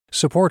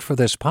Support for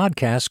this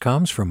podcast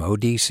comes from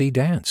ODC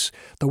Dance.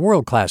 The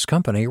world-class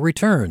company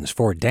returns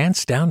for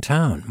Dance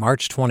Downtown,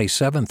 March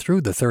 27th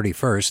through the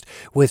 31st,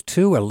 with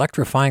 2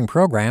 electrifying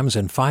programs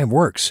and 5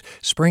 works,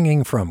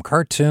 springing from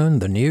cartoon,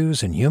 the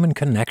news, and human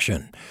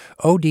connection.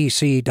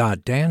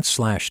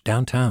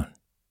 odc.dance/downtown.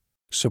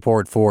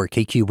 Support for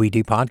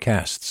KQED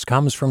podcasts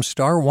comes from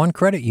Star One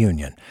Credit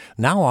Union,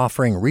 now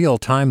offering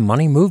real-time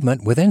money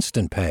movement with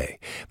Instant Pay.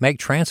 Make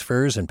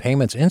transfers and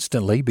payments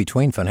instantly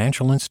between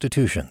financial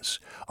institutions,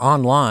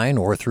 online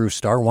or through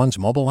Star One's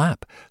mobile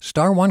app.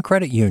 Star One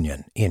Credit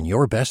Union, in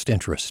your best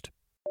interest.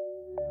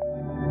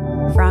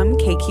 From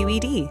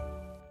KQED.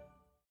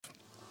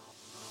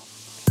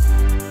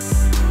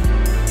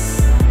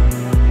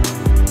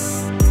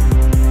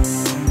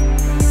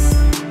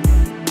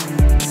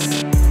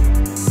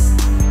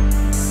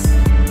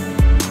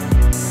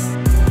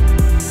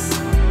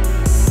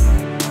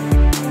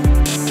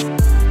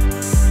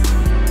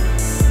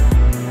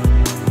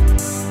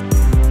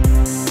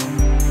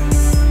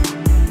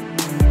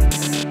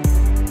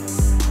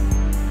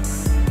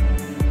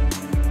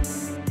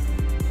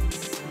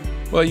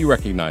 Well, you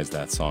recognize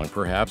that song,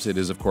 perhaps. It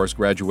is, of course,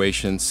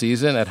 graduation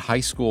season at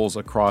high schools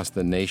across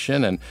the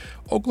nation, and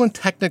Oakland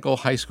Technical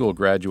High School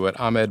graduate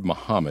Ahmed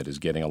Muhammad is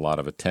getting a lot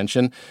of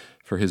attention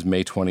for his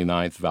May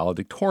 29th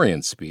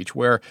valedictorian speech,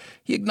 where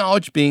he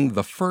acknowledged being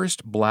the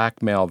first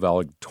black male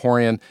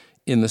valedictorian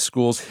in the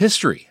school's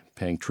history,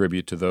 paying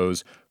tribute to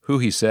those who,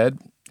 he said,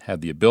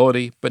 had the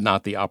ability but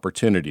not the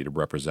opportunity to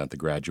represent the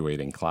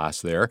graduating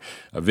class there.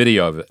 A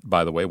video of it,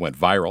 by the way, went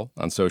viral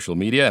on social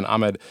media, and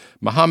Ahmed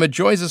Muhammad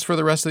joins us for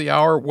the rest of the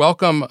hour.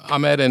 Welcome,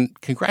 Ahmed, and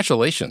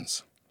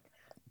congratulations.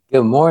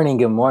 Good morning.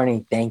 Good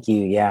morning. Thank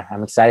you. Yeah,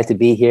 I'm excited to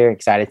be here,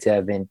 excited to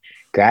have been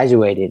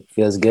graduated.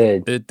 Feels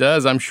good. It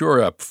does, I'm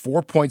sure. A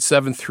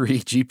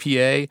 4.73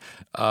 GPA.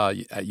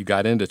 You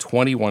got into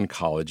 21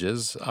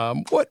 colleges.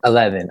 What?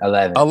 11.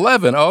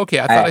 11. Oh,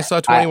 okay. I thought I saw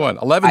 21.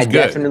 11's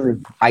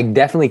good. I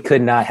definitely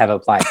could not have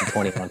applied to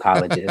 21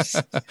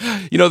 colleges.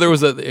 You know, there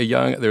was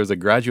a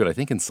graduate, I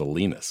think in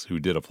Salinas, who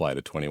did apply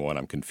to 21.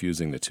 I'm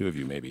confusing the two of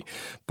you maybe.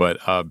 But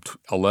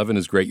 11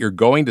 is great. You're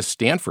going to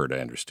Stanford, I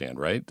understand,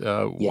 right?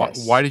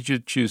 Yes. Why did you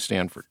choose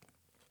Stanford?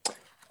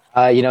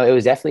 It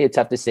was definitely a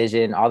tough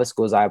decision. All the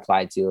schools I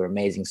applied to were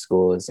amazing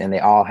schools, and they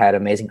all had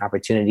amazing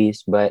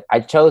opportunities. But I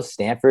chose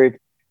Stanford,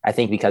 I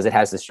think, because it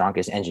has the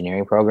strongest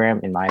engineering program,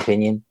 in my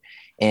opinion.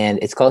 And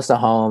it's close to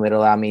home. It'll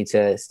allow me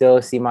to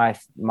still see my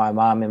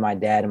mom and my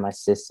dad and my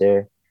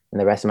sister and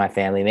the rest of my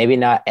family. Maybe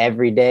not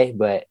every day,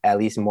 but at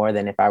least more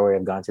than if I were to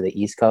have gone to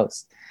the East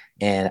Coast.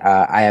 And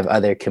I have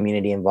other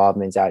community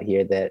involvements out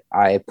here that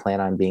I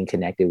plan on being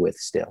connected with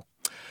still.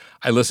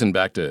 I listened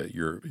back to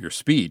your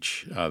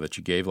speech that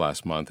you gave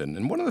last month,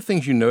 and one of the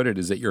things you noted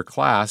is that your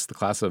class, the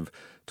class of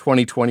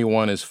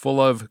 2021, is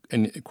full of,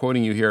 and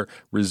quoting you here,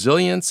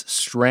 resilience,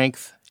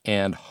 strength,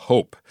 and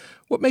hope.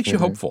 What makes you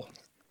hopeful?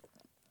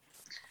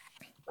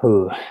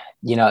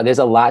 There's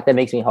a lot that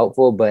makes me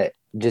hopeful, but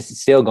just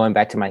still going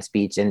back to my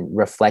speech and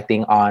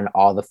reflecting on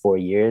all the 4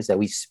 years that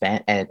we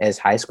spent as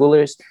high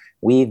schoolers,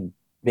 we've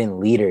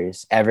been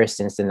leaders ever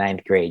since the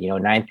 9th grade.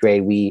 Ninth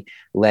grade, we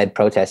led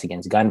protests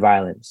against gun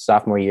violence.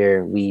 Sophomore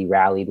year, we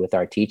rallied with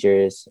our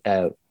teachers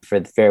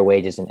for fair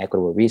wages and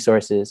equitable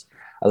resources.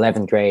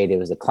 11th grade, it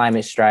was a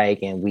climate strike,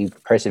 and we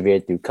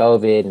persevered through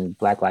COVID and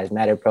Black Lives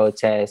Matter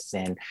protests,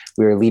 and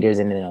we were leaders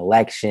in an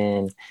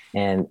election.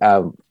 And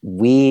our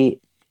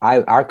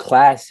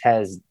class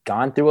has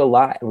gone through a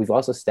lot, and we've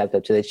also stepped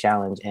up to the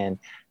challenge and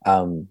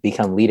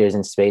become leaders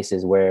in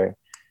spaces where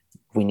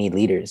we need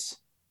leaders.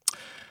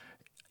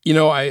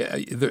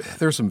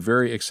 There's some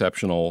very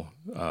exceptional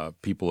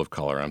people of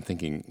color. I'm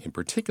thinking in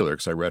particular,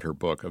 because I read her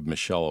book, of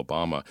Michelle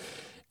Obama,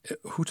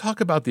 who talk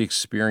about the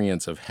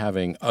experience of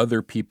having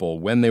other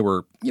people, when they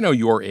were,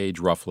 your age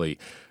roughly,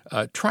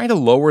 trying to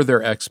lower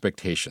their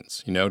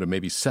expectations, to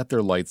maybe set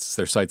their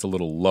sights a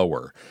little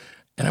lower.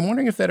 And I'm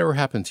wondering if that ever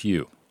happened to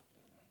you.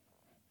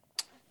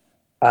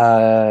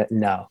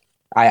 No,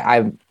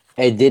 it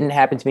didn't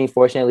happen to me.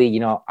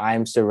 Fortunately,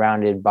 I'm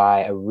surrounded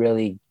by a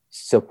really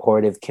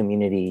supportive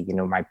community,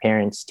 my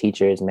parents,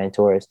 teachers,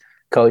 mentors,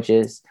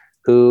 coaches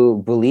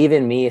who believe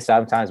in me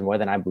sometimes more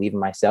than I believe in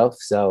myself.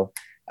 So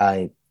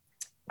I've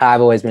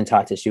always been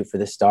taught to shoot for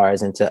the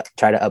stars and to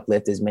try to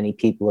uplift as many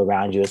people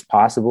around you as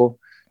possible.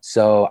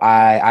 So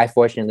I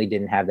fortunately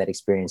didn't have that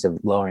experience of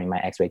lowering my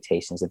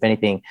expectations. If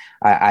anything,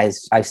 I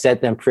set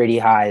them pretty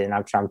high, and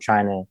I'm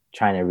trying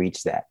to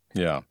reach that.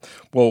 Yeah.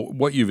 Well,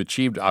 what you've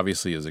achieved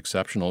obviously is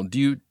exceptional.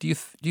 Do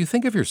you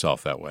think of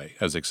yourself that way,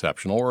 as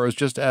exceptional, or as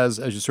just as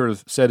you sort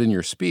of said in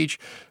your speech,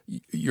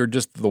 you're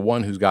just the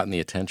one who's gotten the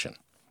attention?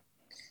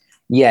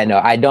 Yeah, no,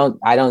 I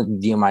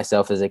don't view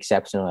myself as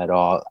exceptional at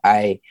all.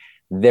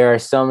 There are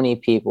so many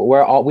people.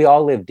 We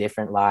all live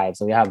different lives,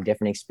 and we have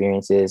different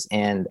experiences.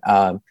 And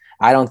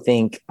I don't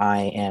think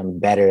I am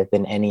better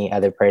than any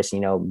other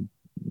person.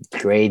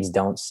 Grades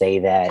don't say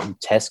that.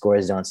 Test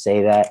scores don't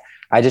say that.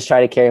 I just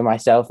try to carry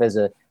myself as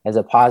a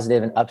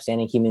positive and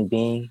upstanding human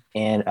being.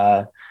 And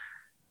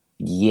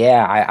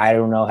Yeah, I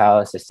don't know how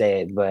else to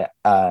say it, but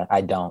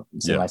I don't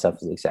see myself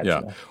as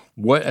exceptional. Yeah.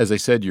 What, as I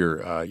said,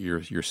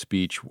 your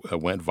speech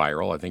went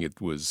viral. I think it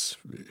was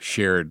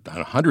shared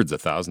hundreds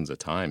of thousands of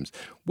times.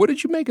 What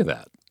did you make of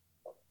that?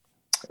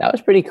 That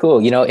was pretty cool.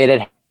 It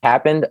had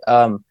happened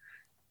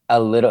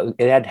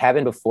it had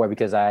happened before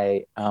because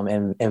I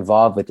am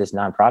involved with this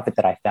nonprofit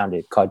that I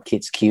founded called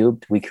Kids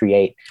Cubed. We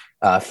create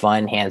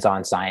fun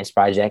hands-on science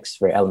projects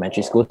for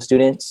elementary school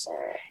students.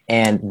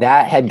 And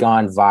that had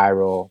gone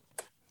viral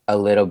a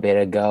little bit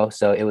ago.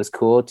 So it was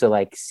cool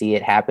to see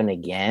it happen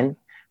again,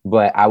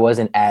 but I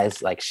wasn't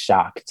as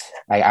shocked.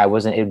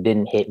 It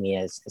didn't hit me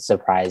as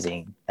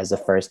surprising as the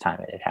first time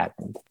it had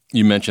happened.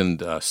 You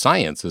mentioned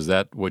science. Is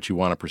that what you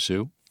want to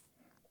pursue?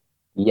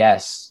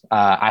 Yes.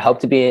 I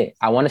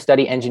want to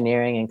study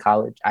engineering in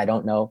college. I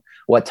don't know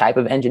what type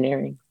of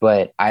engineering,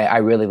 but I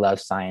really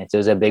love science. It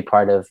was a big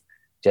part of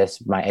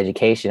just my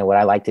education and what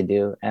I like to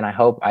do. And I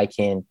hope I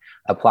can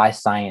apply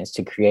science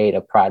to create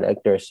a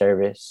product or a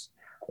service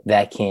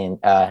that can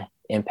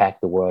impact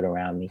the world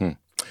around me.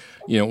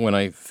 When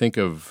I think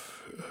of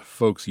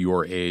folks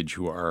your age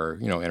who are,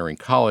 entering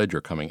college or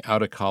coming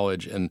out of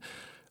college, and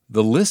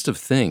the list of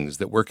things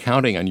that we're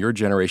counting on your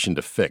generation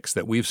to fix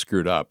that we've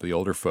screwed up, the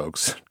older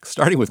folks,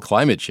 starting with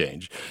climate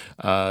change,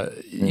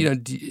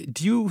 do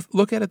you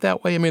look at it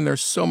that way? I mean,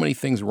 there's so many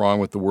things wrong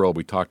with the world.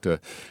 We talked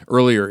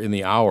earlier in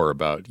the hour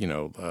about,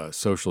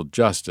 social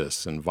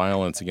justice and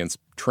violence against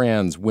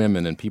trans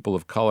women and people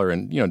of color,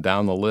 and,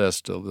 down the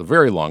list, a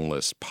very long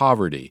list,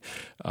 poverty.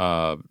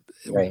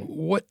 Right.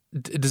 What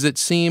does it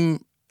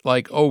seem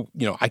like?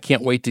 I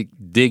can't wait to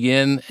dig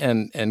in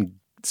and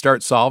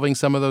start solving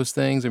some of those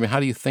things. I mean, how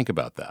do you think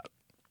about that?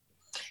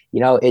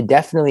 It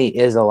definitely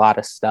is a lot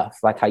of stuff,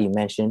 like how you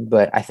mentioned.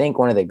 But I think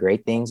one of the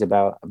great things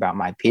about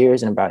my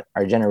peers and about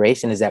our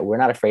generation is that we're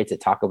not afraid to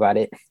talk about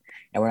it,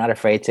 and we're not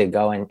afraid to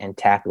go and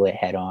tackle it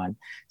head on.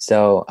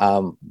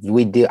 So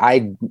we do.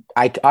 I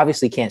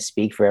obviously can't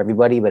speak for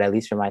everybody, but at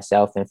least for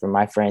myself and for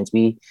my friends,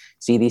 we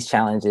see these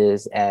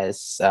challenges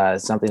as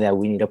something that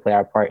we need to play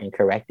our part in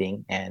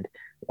correcting, and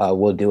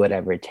we'll do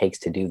whatever it takes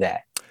to do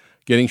that.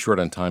 Getting short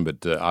on time,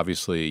 but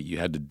obviously you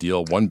had to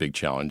deal one big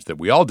challenge that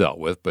we all dealt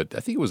with, but I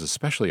think it was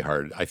especially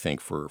hard,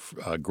 for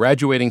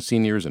graduating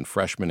seniors and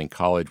freshmen in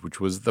college, which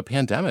was the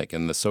pandemic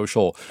and the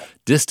social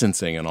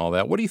distancing and all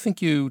that. What do you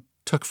think you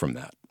took from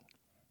that?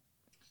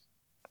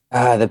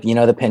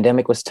 The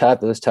pandemic was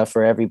tough. It was tough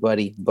for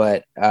everybody.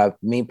 But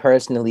me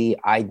personally,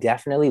 I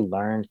definitely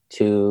learned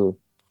to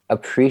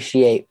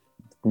appreciate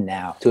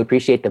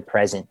the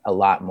present a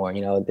lot more.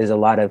 There's a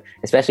lot of,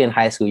 especially in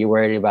high school, you're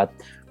worried about,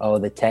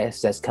 the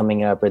test that's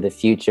coming up or the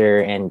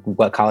future and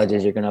what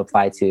colleges you're going to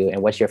apply to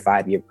and what's your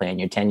 5-year plan,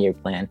 your 10-year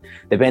plan.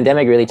 The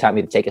pandemic really taught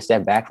me to take a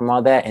step back from all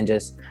that and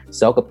just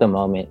soak up the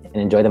moment and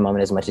enjoy the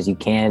moment as much as you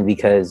can,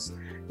 because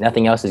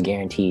nothing else is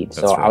guaranteed.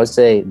 That's right. I would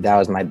say that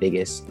was my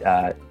biggest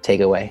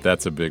takeaway.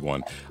 That's a big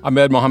one.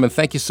 Ahmed Mohammed,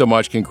 thank you so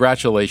much.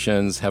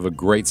 Congratulations. Have a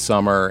great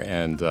summer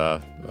and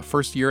a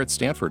first year at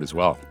Stanford as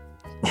well.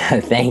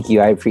 Thank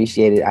you. I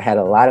appreciate it. I had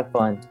a lot of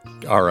fun.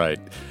 All right.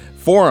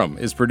 Forum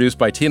is produced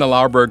by Tina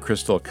Lauerberg,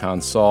 Crystal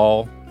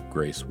Consol,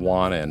 Grace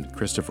Wan, and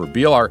Christopher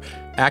Beal. Our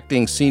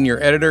acting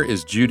senior editor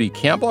is Judy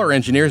Campbell. Our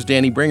engineer is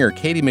Danny Bringer,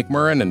 Katie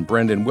McMurran, and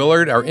Brendan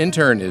Willard. Our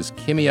intern is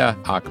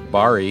Kimia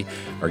Akbari.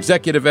 Our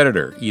executive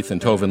editor, Ethan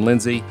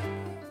Toven-Lindsay.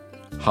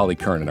 Holly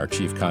Kernan, our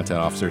chief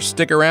content officer.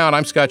 Stick around.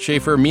 I'm Scott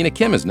Schaefer. Mina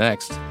Kim is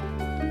next.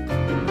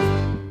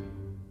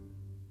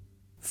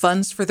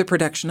 Funds for the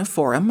production of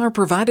Forum are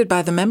provided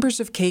by the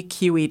members of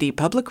KQED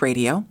Public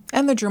Radio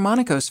and the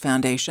Germanicos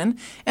Foundation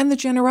and the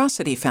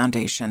Generosity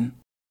Foundation.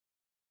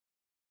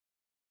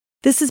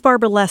 This is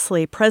Barbara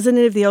Leslie,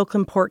 President of the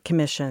Oakland Port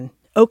Commission.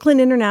 Oakland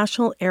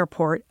International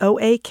Airport,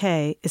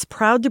 OAK, is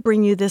proud to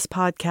bring you this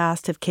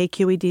podcast of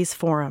KQED's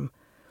Forum.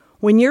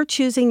 When you're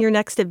choosing your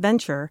next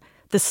adventure,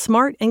 the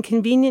smart and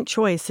convenient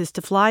choice is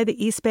to fly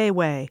the East Bay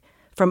Way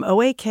from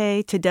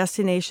OAK to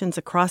destinations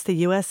across the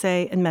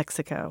USA and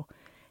Mexico.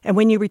 And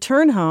when you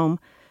return home,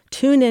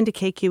 tune in to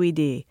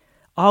KQED,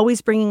 always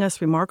bringing us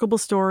remarkable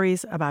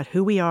stories about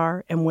who we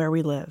are and where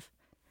we live.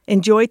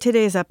 Enjoy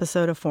today's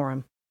episode of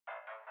Forum.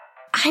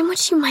 I'm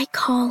what you might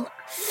call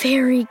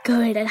very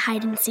good at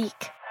hide and seek.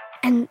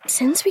 And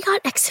since we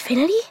got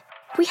Xfinity,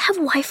 we have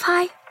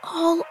Wi-Fi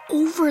all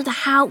over the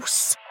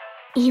house,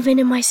 even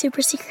in my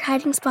super secret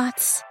hiding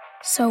spots.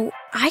 So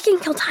I can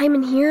kill time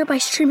in here by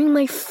streaming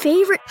my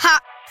favorite... Ha!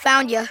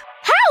 Found ya.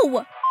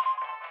 How?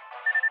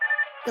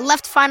 You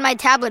left Find My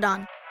tablet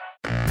on.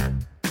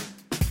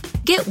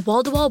 Get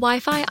wall-to-wall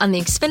Wi-Fi on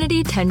the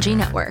Xfinity 10G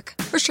network.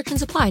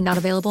 Restrictions apply. Not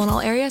available in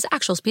all areas.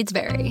 Actual speeds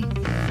vary.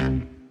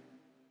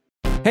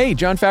 Hey,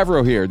 Jon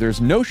Favreau here.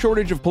 There's no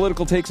shortage of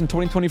political takes in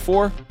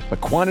 2024,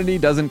 but quantity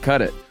doesn't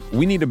cut it.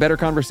 We need a better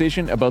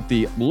conversation about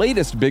the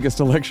latest biggest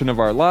election of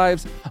our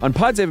lives. On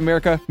Pod Save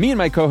America, me and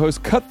my co-hosts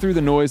cut through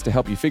the noise to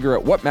help you figure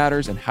out what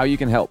matters and how you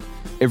can help.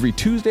 Every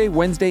Tuesday,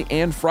 Wednesday,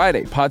 and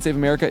Friday, Pod Save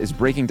America is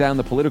breaking down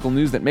the political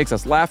news that makes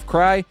us laugh,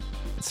 cry,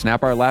 and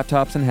snap our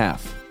laptops in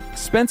half.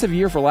 Expensive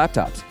year for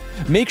laptops.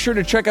 Make sure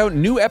to check out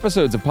new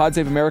episodes of Pod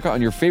Save America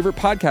on your favorite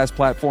podcast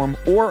platform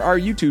or our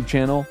YouTube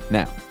channel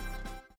now.